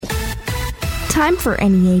Time for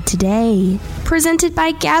NEA Today, presented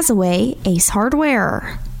by Gazaway Ace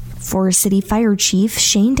Hardware. Forest City Fire Chief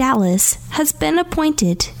Shane Dallas has been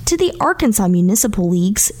appointed to the Arkansas Municipal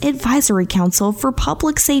League's Advisory Council for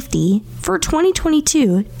Public Safety for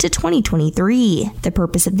 2022 to 2023. The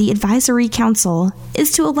purpose of the Advisory Council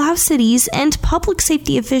is to allow cities and public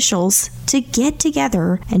safety officials to get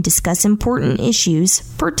together and discuss important issues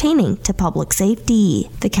pertaining to public safety.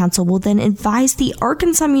 The council will then advise the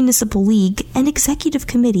Arkansas Municipal League and Executive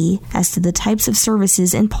Committee as to the types of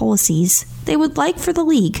services and policies they would like for the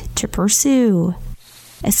league to pursue.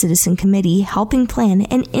 A citizen committee helping plan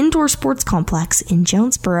an indoor sports complex in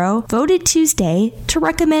Jonesboro voted Tuesday to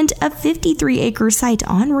recommend a 53-acre site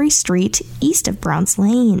on Race Street east of Browns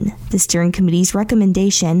Lane. The steering committee's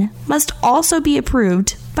recommendation must also be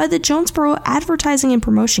approved by the Jonesboro Advertising and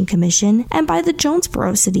Promotion Commission and by the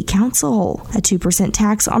Jonesboro City Council. A 2%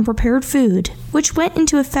 tax on prepared food, which went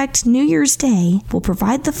into effect New Year's Day, will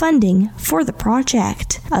provide the funding for the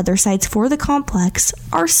project. Other sites for the complex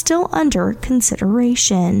are still under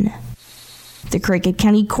consideration. The Craighead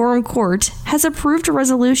County Quorum Court has approved a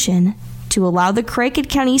resolution to allow the Craighead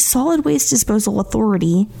County Solid Waste Disposal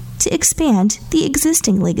Authority to expand the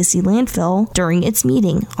existing Legacy landfill during its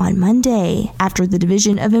meeting on Monday, after the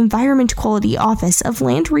Division of Environment Quality Office of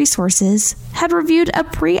Land Resources had reviewed a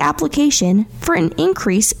pre-application for an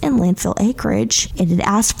increase in landfill acreage. It had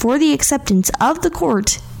asked for the acceptance of the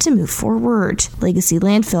court to move forward. Legacy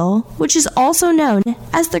Landfill, which is also known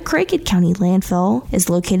as the Craighead County Landfill, is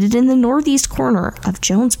located in the northeast corner of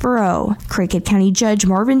Jonesboro. Craighead County Judge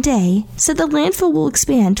Marvin Day said the landfill will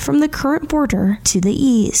expand from the current border to the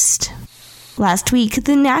east. Last week,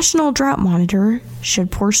 the National Drought Monitor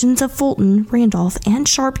showed portions of Fulton, Randolph, and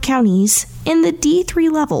Sharp counties in the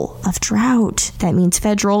D3 level of drought. That means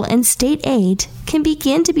federal and state aid can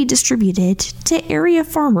begin to be distributed to area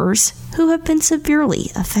farmers who have been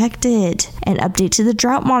severely affected. An update to the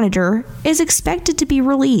Drought Monitor is expected to be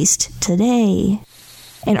released today.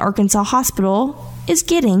 An Arkansas hospital is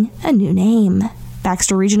getting a new name.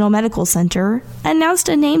 Baxter Regional Medical Center announced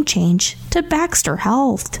a name change to Baxter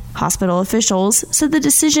Health. Hospital officials said the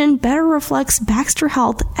decision better reflects Baxter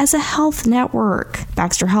Health as a health network.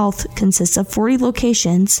 Baxter Health consists of 40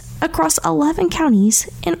 locations across 11 counties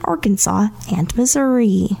in Arkansas and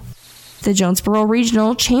Missouri. The Jonesboro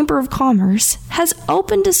Regional Chamber of Commerce has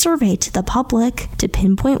opened a survey to the public to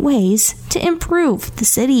pinpoint ways to improve the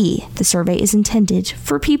city. The survey is intended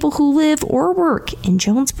for people who live or work in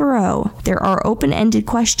Jonesboro. There are open-ended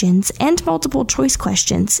questions and multiple-choice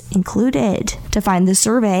questions included. To find the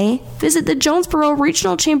survey, visit the Jonesboro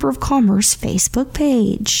Regional Chamber of Commerce Facebook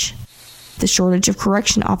page. The shortage of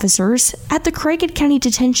correction officers at the Craighead County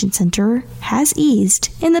Detention Center has eased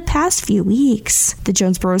in the past few weeks. The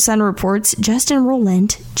Jonesboro Sun reports Justin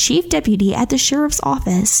Rowland, chief deputy at the sheriff's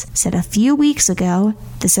office, said a few weeks ago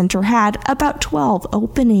the center had about 12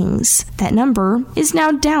 openings. That number is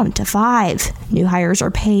now down to 5. New hires are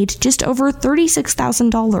paid just over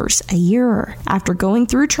 $36,000 a year. After going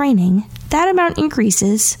through training, that amount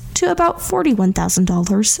increases to about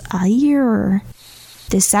 $41,000 a year.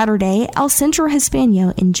 This Saturday, El Centro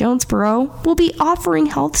Hispano in Jonesboro will be offering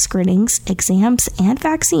health screenings, exams, and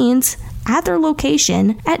vaccines at their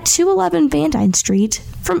location at 211 Van Dyne Street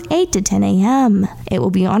from 8 to 10 a.m. It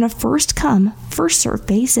will be on a first-come, first-served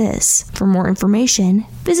basis. For more information,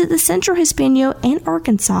 visit the Centro Hispano and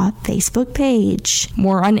Arkansas Facebook page.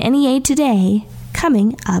 More on NEA Today,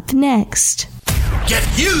 coming up next. Get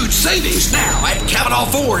huge savings now at Cavanaugh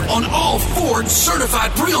Ford on all Ford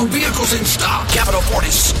certified pre-owned vehicles in stock. Cavanaugh Ford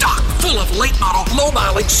is stocked full of late model, low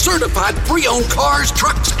mileage certified pre-owned cars,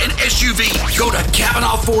 trucks, and SUVs. Go to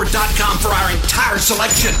CavanaughFord.com for our entire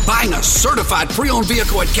selection. Buying a certified pre-owned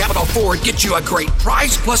vehicle at Cavanaugh Ford gets you a great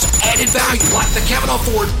price plus added value like the Cavanaugh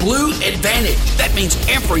Ford Blue Advantage. That means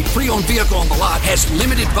every pre-owned vehicle on the lot has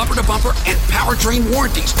limited bumper-to-bumper and powertrain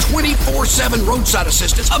warranties, 24/7 roadside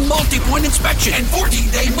assistance, a multi-point inspection, and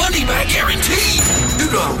 14-day money-back guarantee. Due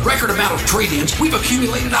to a record amount of trade-ins, we've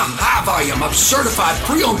accumulated a high volume of certified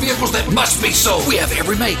pre-owned vehicles that must be sold. We have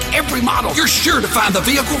every make, every model. You're sure to find the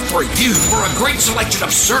vehicle for you. For a great selection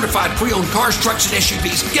of certified pre-owned cars, trucks, and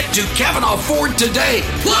SUVs, get to Cavanaugh Ford today.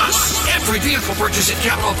 Plus, every vehicle purchase at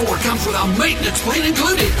Cavanaugh Ford comes with a maintenance plan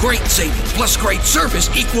included. Great savings plus great service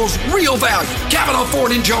equals real value. Cavanaugh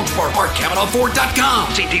Ford in Jonesboro or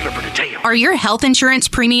CavanaughFord.com. See dealer for details. Are your health insurance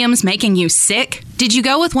premiums making you sick? Did you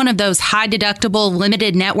go with one of those high-deductible,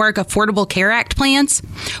 limited network Affordable Care Act plans?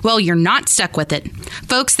 Well, you're not stuck with it.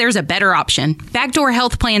 Folks, there's a better option. Backdoor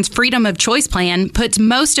Health Plan's Freedom of Choice plan puts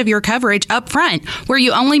most of your coverage up front, where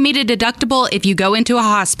you only meet a deductible if you go into a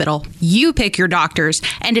hospital. You pick your doctors,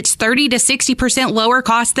 and it's 30 30 to 60% lower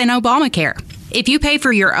cost than Obamacare. If you pay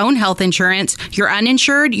for your own health insurance, you're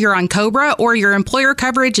uninsured, you're on COBRA, or your employer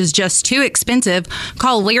coverage is just too expensive,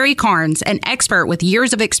 call Larry Carnes, an expert with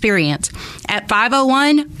years of experience, at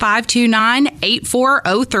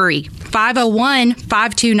 501-529-8403.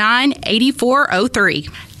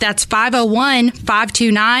 501-529-8403. That's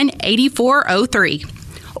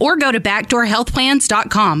 501-529-8403. Or go to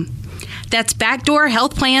backdoorhealthplans.com. That's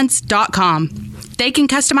backdoorhealthplans.com. They can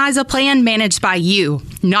customize a plan managed by you,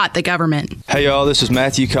 not the government. Hey y'all, this is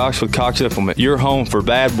Matthew Cox with Cox Implement, your home for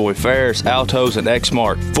Bad Boy, Ferris, Altos, and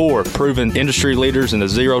Exmark, 4 proven industry leaders in the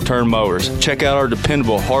zero-turn mowers. Check out our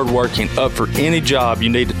dependable, hard-working, up for any job you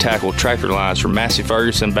need to tackle tractor lines from Massey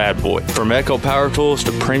Ferguson Bad Boy. From Echo Power Tools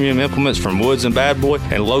to premium implements from Woods and Bad Boy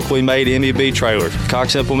and locally made MEB trailers,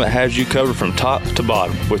 Cox Implement has you covered from top to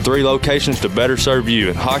bottom with 3 locations to better serve you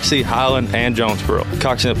in Hoxie, Highland, and Jonesboro.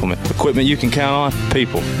 Cox Implement, equipment you can count on,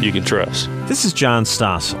 people you can trust. This is John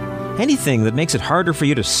Stossel. Anything that makes it harder for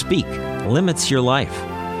you to speak limits your life.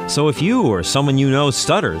 So if you or someone you know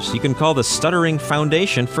stutters, you can call the Stuttering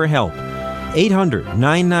Foundation for help.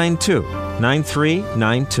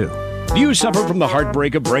 800-992-9392. Do you suffer from the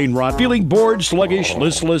heartbreak of brain rot, feeling bored, sluggish,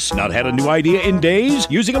 listless, not had a new idea in days?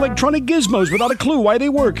 Using electronic gizmos without a clue why they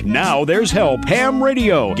work? Now there's help. Ham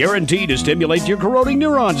Radio. Guaranteed to stimulate your corroding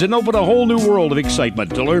neurons and open a whole new world of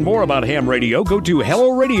excitement. To learn more about Ham Radio, go to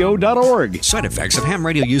helloradio.org. Side effects of ham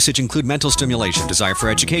radio usage include mental stimulation, desire for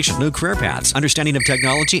education, new career paths, understanding of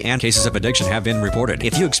technology, and cases of addiction have been reported.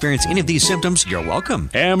 If you experience any of these symptoms, you're welcome.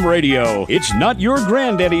 Ham Radio. It's not your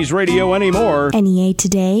granddaddy's radio anymore. NEA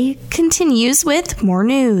Today continues with more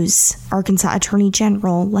news. Arkansas Attorney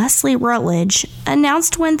General Leslie Rutledge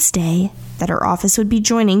announced Wednesday that her office would be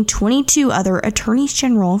joining 22 other attorneys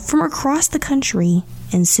general from across the country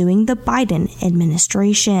in suing the Biden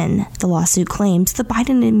administration. The lawsuit claims the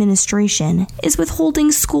Biden administration is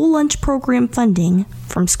withholding school lunch program funding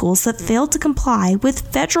from schools that failed to comply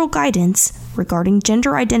with federal guidance regarding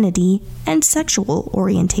gender identity and sexual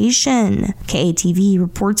orientation. KATV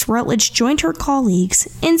reports Rutledge joined her colleagues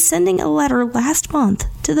in sending a letter last month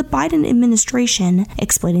to the Biden administration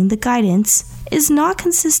explaining the guidance is not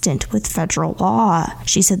consistent with federal law.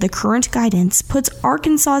 She said the current guidance puts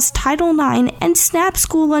Arkansas's Title IX and SNAP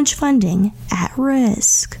school lunch funding at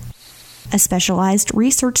risk. A specialized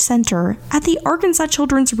research center at the Arkansas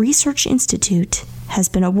Children's Research Institute has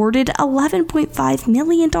been awarded $11.5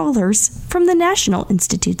 million from the National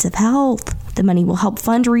Institutes of Health. The money will help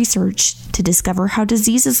fund research to discover how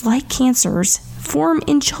diseases like cancers form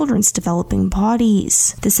in children's developing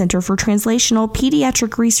bodies. The Center for Translational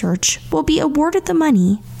Pediatric Research will be awarded the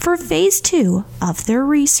money for Phase 2 of their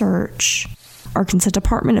research. Arkansas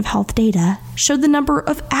Department of Health data showed the number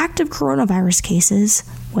of active coronavirus cases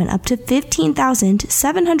went up to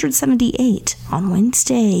 15,778 on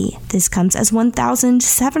Wednesday. This comes as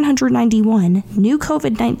 1,791 new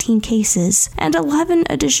COVID-19 cases and 11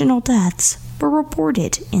 additional deaths were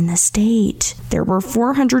reported in the state. There were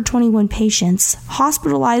 421 patients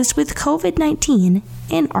hospitalized with COVID-19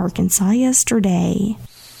 in Arkansas yesterday.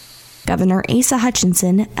 Governor Asa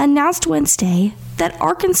Hutchinson announced Wednesday that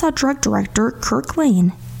Arkansas Drug Director Kirk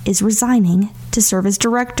Lane is resigning to serve as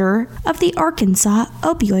director of the Arkansas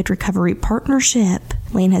Opioid Recovery Partnership.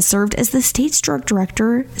 Lane has served as the state's drug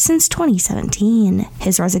director since 2017.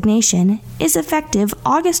 His resignation is effective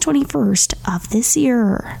August 21st of this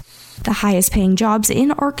year. The highest paying jobs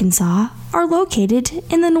in Arkansas are located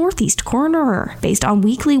in the northeast corner. Based on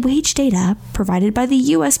weekly wage data provided by the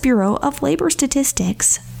U.S. Bureau of Labor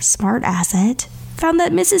Statistics, Smart Asset found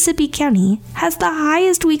that Mississippi County has the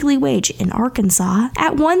highest weekly wage in Arkansas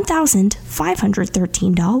at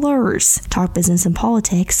 $1,513. Talk Business and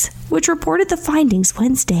Politics, which reported the findings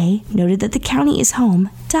Wednesday, noted that the county is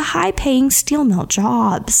home to high-paying steel mill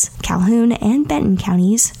jobs. Calhoun and Benton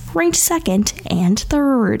counties ranked second and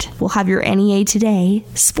third. We'll have your NEA Today,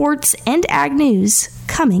 sports, and ag news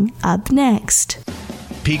coming up next.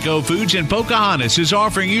 Pico Foods in Pocahontas is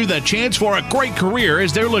offering you the chance for a great career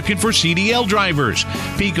as they're looking for CDL drivers.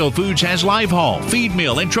 Pico Foods has live haul, feed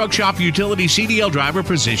mill, and truck shop utility CDL driver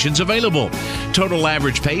positions available. Total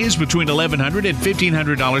average pay is between $1,100 and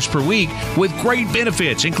 $1,500 per week with great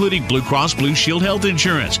benefits including Blue Cross Blue Shield health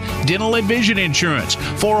insurance, dental and vision insurance,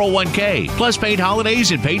 401k, plus paid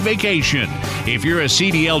holidays and paid vacation. If you're a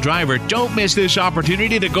CDL driver, don't miss this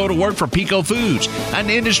opportunity to go to work for Pico Foods,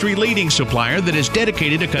 an industry-leading supplier that is dedicated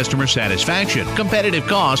dedicated to customer satisfaction, competitive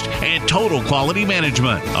cost, and total quality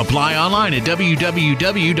management. Apply online at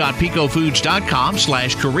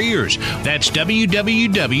www.picofoods.com/careers. That's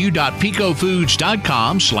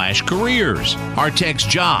www.picofoods.com/careers. Or text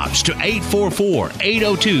JOBS to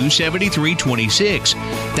 844-802-7326.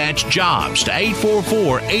 That's JOBS to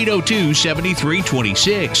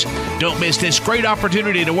 844-802-7326. Don't miss this great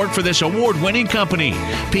opportunity to work for this award-winning company.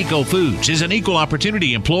 Pico Foods is an equal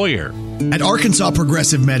opportunity employer. At Arkansas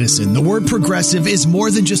Progressive Medicine, the word progressive is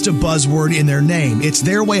more than just a buzzword in their name. It's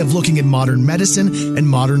their way of looking at modern medicine and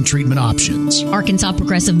modern treatment options. Arkansas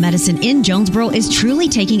Progressive Medicine in Jonesboro is truly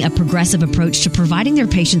taking a progressive approach to providing their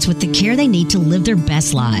patients with the care they need to live their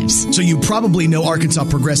best lives. So you probably know Arkansas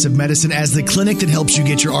Progressive Medicine as the clinic that helps you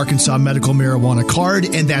get your Arkansas medical marijuana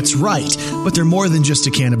card, and that's right. But they're more than just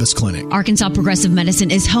a cannabis clinic. Arkansas Progressive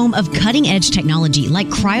Medicine is home of cutting-edge technology like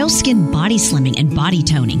CryoSkin body slimming and body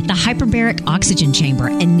toning, the hyperbaric oxygen chamber,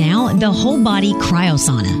 and now the whole body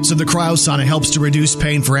cryosauna. So the cryosauna helps to reduce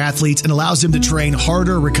pain for athletes and allows them to train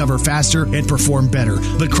harder, recover faster, and perform better.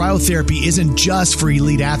 But cryotherapy isn't just for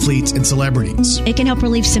elite athletes and celebrities. It can help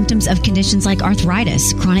relieve symptoms of conditions like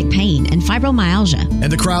arthritis, chronic pain, and fibromyalgia.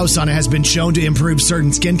 And the cryosauna has been shown to improve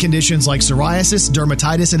certain skin conditions like psoriasis,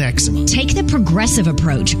 dermatitis, and eczema. Take the progressive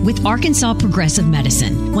approach with Arkansas Progressive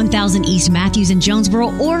Medicine, 1000 East Matthews in Jonesboro,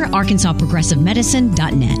 or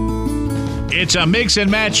arkansasprogressivemedicine.net. It's a mix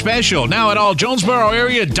and match special now at all Jonesboro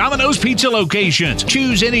area Domino's Pizza locations.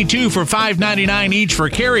 Choose any two for $5.99 each for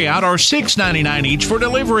carryout or $6.99 each for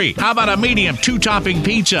delivery. How about a medium 2-topping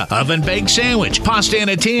pizza, oven-baked sandwich, pasta in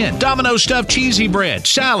a tin, Domino's stuffed cheesy bread,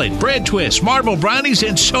 salad, bread twists, marble brownies,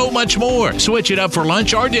 and so much more. Switch it up for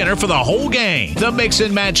lunch or dinner for the whole gang. The mix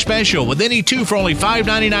and match special with any two for only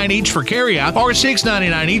 $5.99 each for carryout or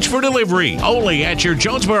 $6.99 each for delivery. Only at your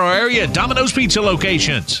Jonesboro area Domino's Pizza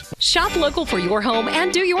locations. Shop local for your home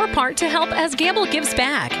and do your part to help as Gamble gives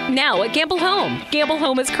back. Now at Gamble Home. Gamble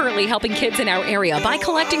Home is currently helping kids in our area by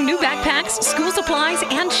collecting new backpacks, school supplies,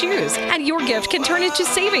 and shoes. And your gift can turn into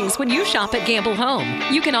savings when you shop at Gamble Home.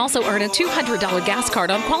 You can also earn a $200 gas card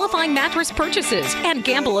on qualifying mattress purchases. And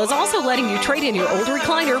Gamble is also letting you trade in your old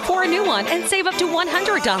recliner for a new one and save up to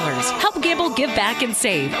 $100. Help Gamble give back and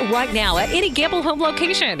save right now at any Gamble Home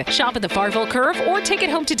location. Shop at the Farville Curve or take it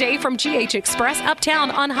home today from GH Express Uptown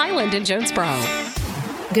on Highland in Jonesboro.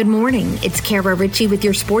 Good morning. It's Kara Ritchie with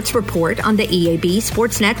your sports report on the EAB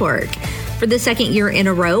Sports Network. For the second year in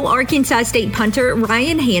a row, Arkansas State punter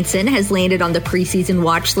Ryan Hansen has landed on the preseason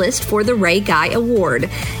watch list for the Ray Guy Award.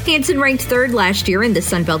 Hansen ranked third last year in the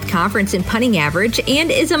Sun Belt Conference in punting average and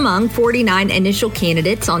is among 49 initial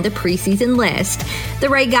candidates on the preseason list. The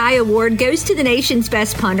Ray Guy Award goes to the nation's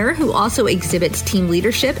best punter who also exhibits team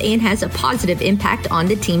leadership and has a positive impact on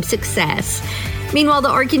the team's success. Meanwhile, the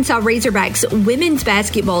Arkansas Razorbacks women's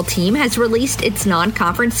basketball team has released its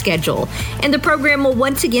non-conference schedule, and the program will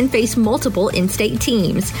once again face multiple in-state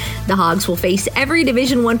teams. The Hogs will face every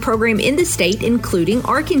Division I program in the state, including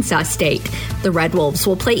Arkansas State. The Red Wolves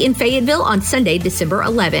will play in Fayetteville on Sunday, December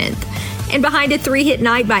 11th. And behind a 3-hit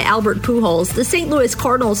night by Albert Pujols, the St. Louis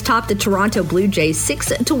Cardinals topped the Toronto Blue Jays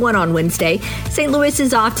 6-1 on Wednesday. St. Louis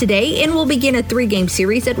is off today and will begin a 3-game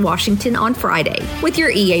series at Washington on Friday. With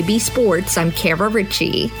your EAB Sports, I'm Kara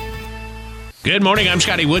Ritchie. Good morning. I'm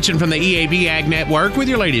Scotty Woodson from the EAB Ag Network with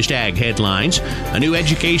your latest ag headlines. A new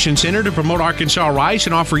education center to promote Arkansas rice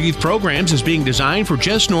and offer youth programs is being designed for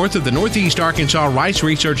just north of the Northeast Arkansas Rice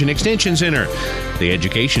Research and Extension Center. The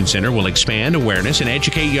education center will expand awareness and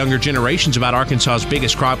educate younger generations about Arkansas's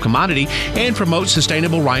biggest crop commodity and promote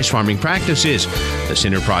sustainable rice farming practices. The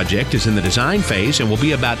center project is in the design phase and will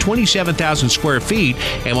be about 27,000 square feet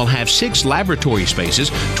and will have 6 laboratory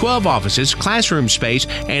spaces, 12 offices, classroom space,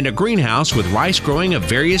 and a greenhouse with rice growing of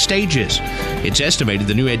various stages. It's estimated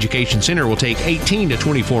the new education center will take 18 to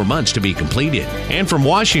 24 months to be completed. And from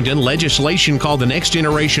Washington, legislation called the Next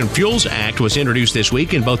Generation Fuels Act was introduced this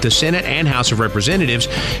week in both the Senate and House of Representatives.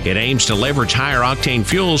 It aims to leverage higher octane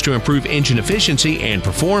fuels to improve engine efficiency and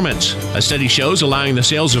performance. A study shows allowing the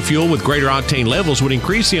sales of fuel with greater octane levels would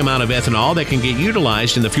increase the amount of ethanol that can get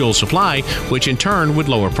utilized in the fuel supply, which in turn would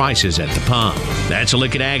lower prices at the pump. That's a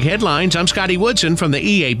look at Ag Headlines. I'm Scotty Woodson from the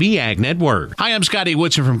EAB Ag Network. Hi, I'm Scotty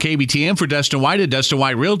Woodson from KBTM for Dustin White at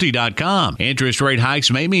DustinWhiteRealty.com. Interest rate hikes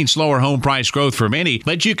may mean slower home price growth for many,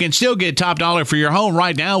 but you can still get top dollar for your home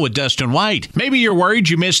right now with Dustin White. Maybe you're worried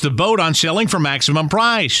you missed the boat on selling for maximum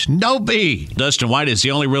price. No be. Dustin White is the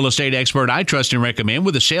only real estate expert I trust and recommend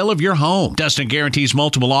with the sale of your home. Dustin guarantees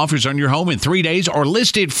multiple offers on your home in 3 days or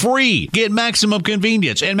listed free. Get maximum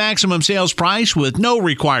convenience and maximum sales price with no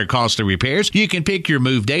required costly repairs. You can pick your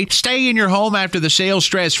move date, stay in your home after the sale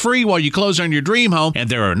stress-free while you close close on your dream home, and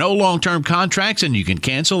there are no long-term contracts, and you can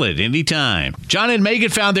cancel at any time. John and Megan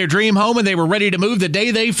found their dream home, and they were ready to move the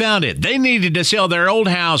day they found it. They needed to sell their old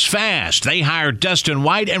house fast. They hired Dustin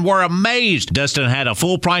White and were amazed. Dustin had a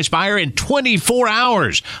full-price buyer in 24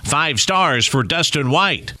 hours. 5 stars for Dustin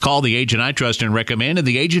White. Call the agent I trust and recommend, and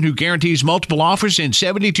the agent who guarantees multiple offers in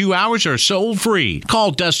 72 hours are sold free.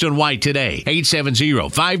 Call Dustin White today,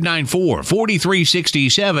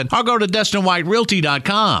 870-594-4367, or go to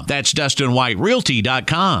DustinWhiteRealty.com. That's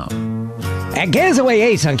DustinWhiteRealty.com. At Gazaway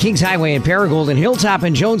Ace on Kings Highway in Paragould and Hilltop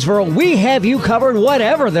in Jonesboro, we have you covered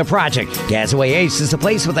whatever the project. Gazaway Ace is the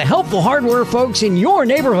place with the helpful hardware folks in your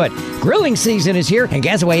neighborhood. Grilling season is here, and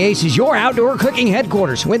Gazaway Ace is your outdoor cooking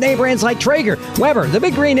headquarters with name brands like Traeger, Weber, The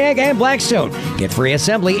Big Green Egg, and Blackstone. Get free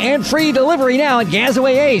assembly and free delivery now at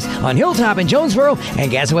Gazaway Ace on Hilltop in Jonesboro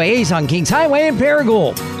and Gazaway Ace on Kings Highway in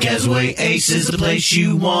Paragould. Gazaway Ace is the place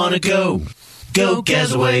you want to go. Go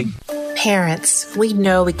Gazaway. Parents, we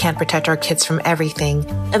know we can't protect our kids from everything.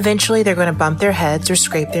 Eventually, they're going to bump their heads or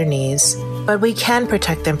scrape their knees. But we can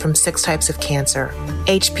protect them from 6 types of cancer.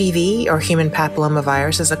 HPV, or human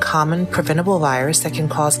papillomavirus, is a common preventable virus that can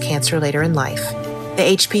cause cancer later in life.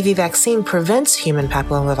 The HPV vaccine prevents human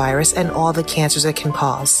papillomavirus and all the cancers it can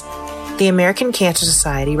cause. The American Cancer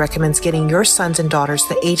Society recommends getting your sons and daughters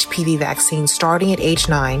the HPV vaccine starting at age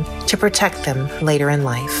 9 to protect them later in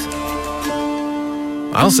life.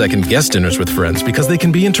 I'll second guest dinners with friends because they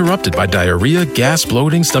can be interrupted by diarrhea, gas,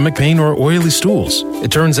 bloating, stomach pain, or oily stools.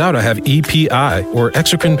 It turns out I have EPI, or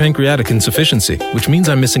exocrine pancreatic insufficiency, which means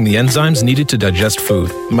I'm missing the enzymes needed to digest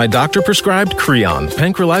food. My doctor prescribed Creon,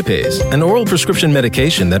 pancrelipase, an oral prescription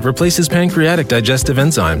medication that replaces pancreatic digestive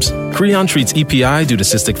enzymes. Creon treats EPI due to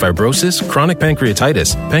cystic fibrosis, chronic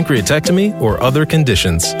pancreatitis, pancreatectomy, or other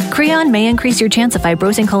conditions. Creon may increase your chance of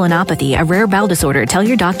fibrosing colonopathy, a rare bowel disorder. Tell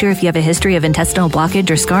your doctor if you have a history of intestinal blockage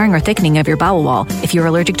or scarring or thickening of your bowel wall, if you're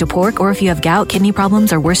allergic to pork, or if you have gout, kidney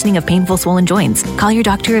problems, or worsening of painful swollen joints. Call your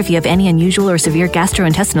doctor if you have any unusual or severe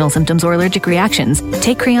gastrointestinal symptoms or allergic reactions.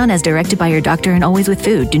 Take Creon as directed by your doctor and always with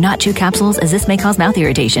food. Do not chew capsules, as this may cause mouth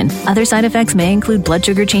irritation. Other side effects may include blood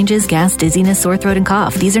sugar changes, gas, dizziness, sore throat, and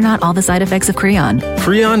cough. These are not all the side effects of Creon.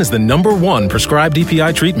 Creon is the #1 prescribed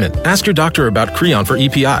EPI treatment. Ask your doctor about Creon for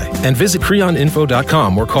EPI and visit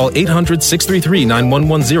creoninfo.com or call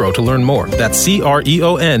 800-633-9110 to learn more. That's CREONinfo.com.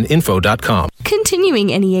 Continuing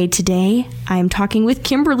NEA Today, I am talking with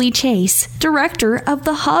Kimberly Chase, director of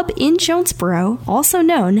the Hub in Jonesboro, also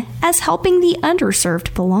known as Helping the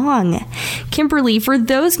Underserved Belong. Kimberly, for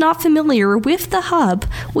those not familiar with the Hub,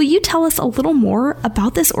 will you tell us a little more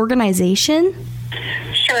about this organization?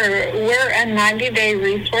 Sure. We're a 90-day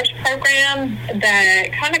resource program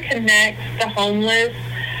that kind of connects the homeless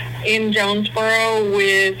in Jonesboro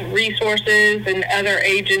with resources and other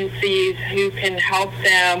agencies who can help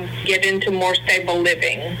them get into more stable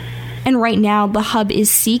living. And right now, the Hub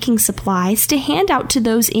is seeking supplies to hand out to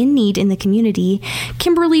those in need in the community.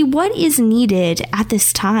 Kimberly, what is needed at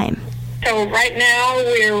this time? So right now,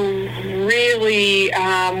 we're really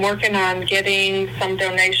working on getting some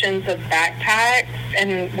donations of backpacks.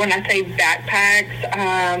 And when I say backpacks,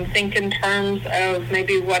 think in terms of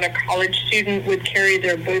maybe what a college student would carry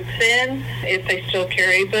their books in, if they still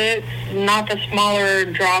carry books. Not the smaller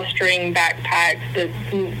drawstring backpacks that's,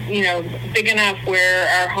 big enough where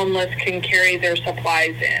our homeless can carry their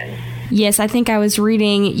supplies in. Yes, I think I was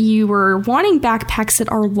reading you were wanting backpacks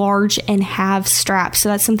that are large and have straps, so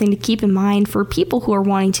that's something to keep in mind for people who are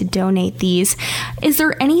wanting to donate these. Is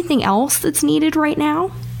there anything else that's needed right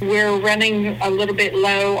now? We're running a little bit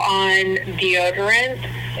low on deodorant,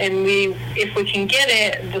 and if we can get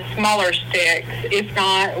it, the smaller sticks. If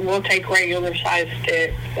not, we'll take regular size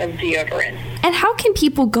sticks of deodorant. And how can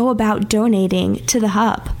people go about donating to the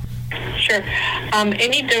Hub? Sure.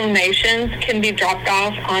 Any donations can be dropped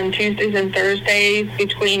off on Tuesdays and Thursdays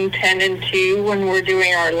between 10 and 2 when we're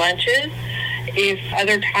doing our lunches. If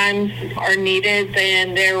other times are needed,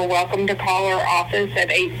 then they're welcome to call our office at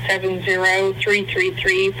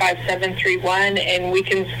 870-333-5731, and we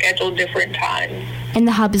can schedule different times. And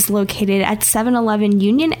the Hub is located at 711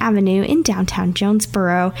 Union Avenue in downtown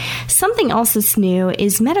Jonesboro. Something else that's new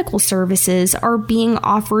is medical services are being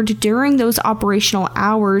offered during those operational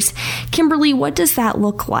hours. Kimberly, what does that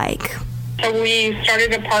look like? So we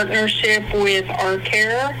started a partnership with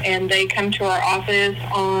ARCare, and they come to our office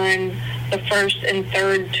on the first and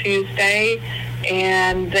third Tuesday,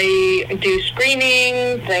 and they do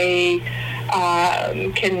screening, they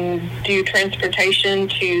can do transportation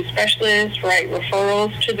to specialists, write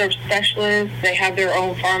referrals to their specialists. They have their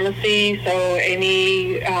own pharmacy, so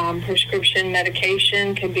any prescription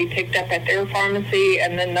medication can be picked up at their pharmacy,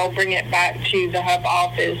 and then they'll bring it back to the Hub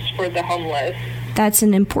office for the homeless. That's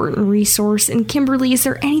an important resource. And Kimberly, is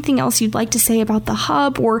there anything else you'd like to say about the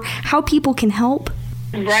Hub or how people can help?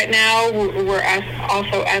 Right now, we're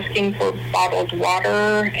also asking for bottled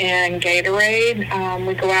water and Gatorade.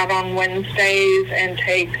 We go out on Wednesdays and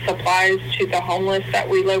take supplies to the homeless that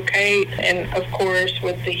we locate. And, of course,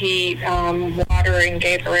 with the heat, water and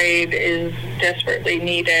Gatorade is desperately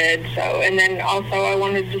needed. And then also I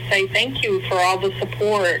wanted to say thank you for all the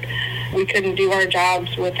support. We couldn't do our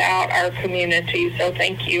jobs without our community, so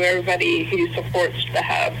thank you, everybody who supports the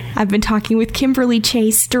Hub. I've been talking with Kimberly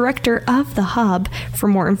Chase, director of the Hub. For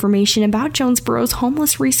more information about Jonesboro's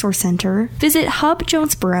Homeless Resource Center, visit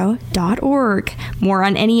hubjonesboro.org. More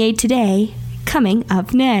on NEA Today, coming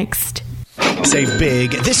up next. Save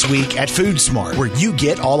big this week at Food Smart, where you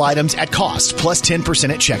get all items at cost plus 10%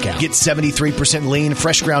 at checkout. Get 73% lean,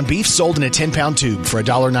 fresh ground beef sold in a 10-pound tube for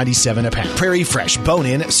 $1.97 a pound. Prairie Fresh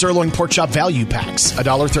bone-in sirloin pork chop value packs,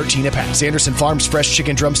 $1.13 a pound. Sanderson Farms fresh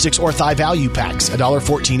chicken drumsticks or thigh value packs,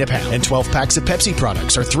 $1.14 a pound. And 12 packs of Pepsi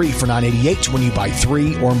products are 3 for $9.88 when you buy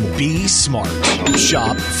 3 or more. Be smart.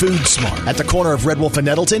 Shop Food Smart at the corner of Red Wolf and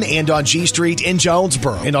Nettleton and on G Street in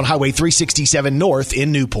Jonesboro and on Highway 367 North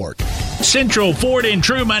in Newport. Central Ford in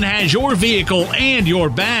Truman has your vehicle and your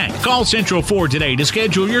back. Call Central Ford today to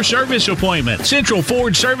schedule your service appointment. Central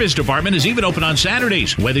Ford Service Department is even open on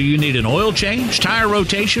Saturdays. Whether you need an oil change, tire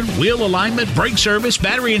rotation, wheel alignment, brake service,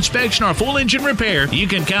 battery inspection, or full engine repair, you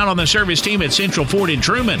can count on the service team at Central Ford in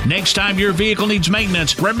Truman. Next time your vehicle needs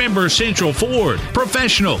maintenance, remember Central Ford.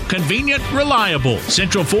 Professional, convenient, reliable.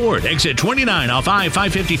 Central Ford, exit 29 off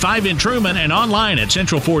I-555 in Truman and online at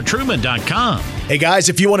centralfordtruman.com. Hey guys,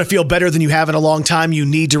 if you want to feel better than you have in a long time, you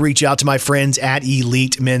need to reach out to my friends at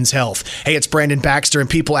Elite Men's Health. Hey, it's Brandon Baxter, and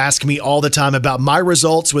people ask me all the time about my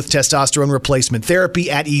results with testosterone replacement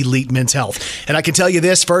therapy at Elite Men's Health. And I can tell you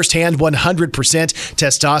this firsthand, 100%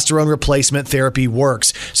 testosterone replacement therapy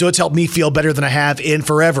works. So it's helped me feel better than I have in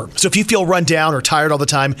forever. So if you feel run down or tired all the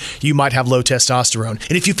time, you might have low testosterone.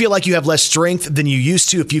 And if you feel like you have less strength than you used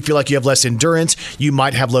to, if you feel like you have less endurance, you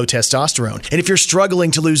might have low testosterone. And if you're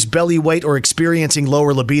struggling to lose belly weight or experiencing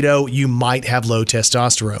lower libido, you might have low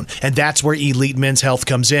testosterone. And that's where Elite Men's Health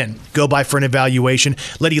comes in. Go by for an evaluation,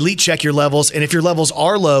 let Elite check your levels, and if your levels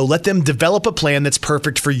are low, let them develop a plan that's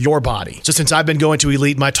perfect for your body. So since I've been going to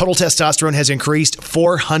Elite, my total testosterone has increased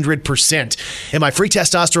 400%, and my free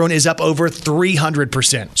testosterone is up over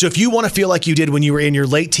 300%. So if you want to feel like you did when you were in your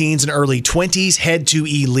late teens and early 20s, head to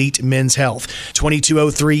Elite Men's Health,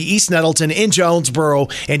 2203 East Nettleton in Jonesboro,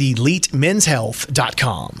 and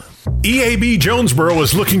EliteMen'sHealth.com. EAB Jonesboro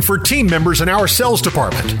is looking for team members in our sales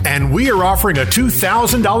department, and we are offering a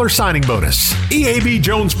 $2,000 signing bonus. EAB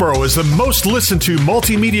Jonesboro is the most listened to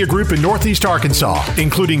multimedia group in Northeast Arkansas,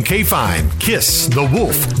 including K-Fine, KISS, The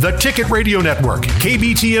Wolf, The Ticket Radio Network,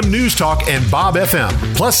 KBTM News Talk, and Bob FM,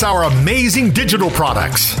 plus our amazing digital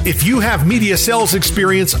products. If you have media sales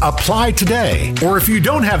experience, apply today. Or if you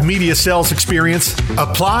don't have media sales experience,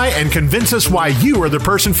 apply and convince us why you are the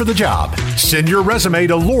person for the job. Send your resume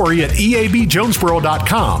to Lori at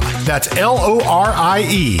eabjonesboro.com. That's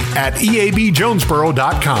Lorie at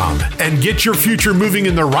eabjonesboro.com. And get your future moving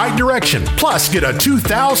in the right direction. Plus, get a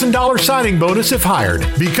 $2,000 signing bonus if hired.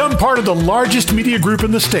 Become part of the largest media group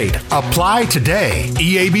in the state. Apply today.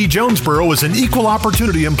 EAB Jonesboro is an equal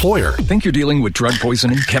opportunity employer. Think you're dealing with drug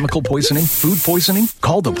poisoning, chemical poisoning, food poisoning?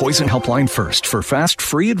 Call the Poison Helpline first for fast,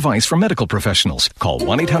 free advice from medical professionals. Call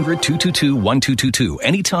 1-800-222-1222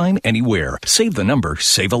 anytime, anywhere. Save the number,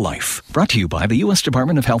 save a life. Brought to you by the U.S.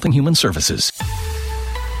 Department of Health and Human Services.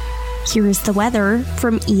 Here is the weather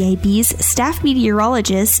from EAB's staff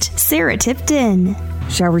meteorologist, Sarah Tipton.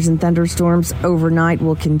 Showers and thunderstorms overnight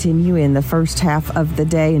will continue in the first half of the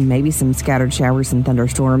day, and maybe some scattered showers and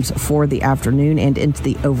thunderstorms for the afternoon and into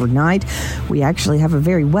the overnight. We actually have a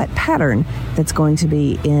very wet pattern that's going to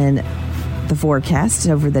be in the forecast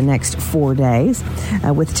over the next 4 days,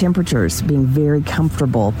 with temperatures being very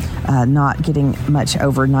comfortable, not getting much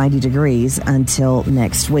over 90 degrees until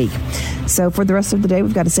next week. So for the rest of the day,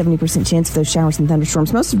 we've got a 70% chance of those showers and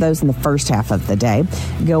thunderstorms, most of those in the first half of the day.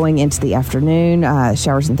 Going into the afternoon,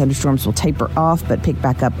 showers and thunderstorms will taper off, but pick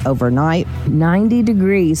back up overnight. 90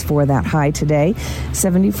 degrees for that high today,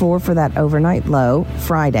 74 for that overnight low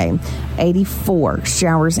Friday, 84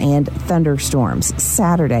 showers and thunderstorms.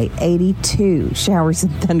 Saturday, 82 2, showers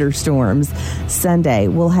and thunderstorms. Sunday,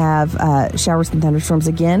 we'll have showers and thunderstorms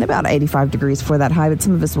again, about 85 degrees for that high, but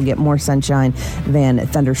some of us will get more sunshine than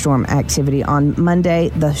thunderstorm activity. On Monday,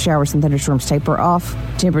 the showers and thunderstorms taper off.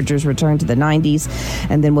 Temperatures return to the 90s,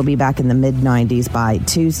 and then we'll be back in the mid-90s by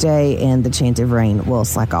Tuesday, and the chance of rain will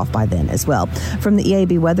slack off by then as well. From the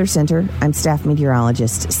EAB Weather Center, I'm staff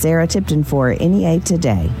meteorologist Sarah Tipton for NEA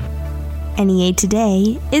Today. NEA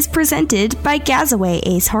Today is presented by Gazaway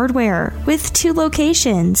Ace Hardware with 2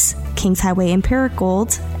 locations, Kings Highway in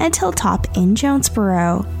Paragould and Hilltop in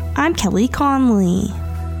Jonesboro. I'm Kelly Conley.